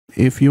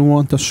If you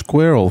want a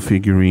squirrel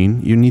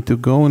figurine, you need to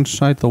go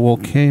inside the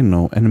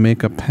volcano and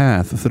make a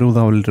path through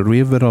the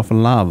river of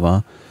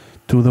lava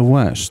to the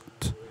west.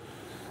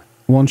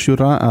 Once you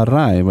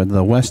arrive at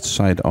the west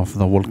side of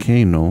the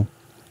volcano,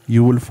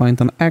 you will find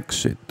an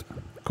exit.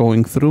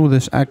 Going through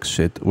this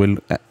exit will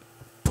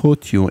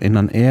put you in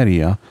an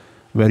area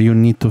where you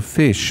need to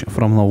fish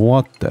from the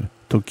water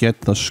to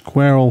get the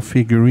squirrel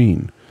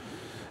figurine.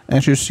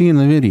 As you see in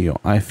the video,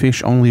 I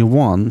fish only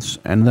once,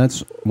 and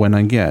that's when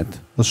I get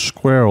the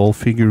squirrel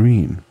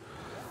figurine.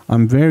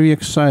 I'm very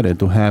excited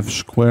to have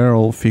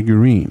squirrel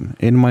figurine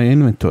in my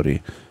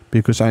inventory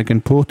because I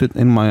can put it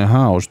in my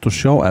house to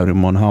show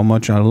everyone how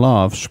much I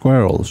love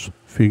squirrels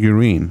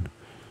figurine.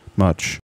 Much.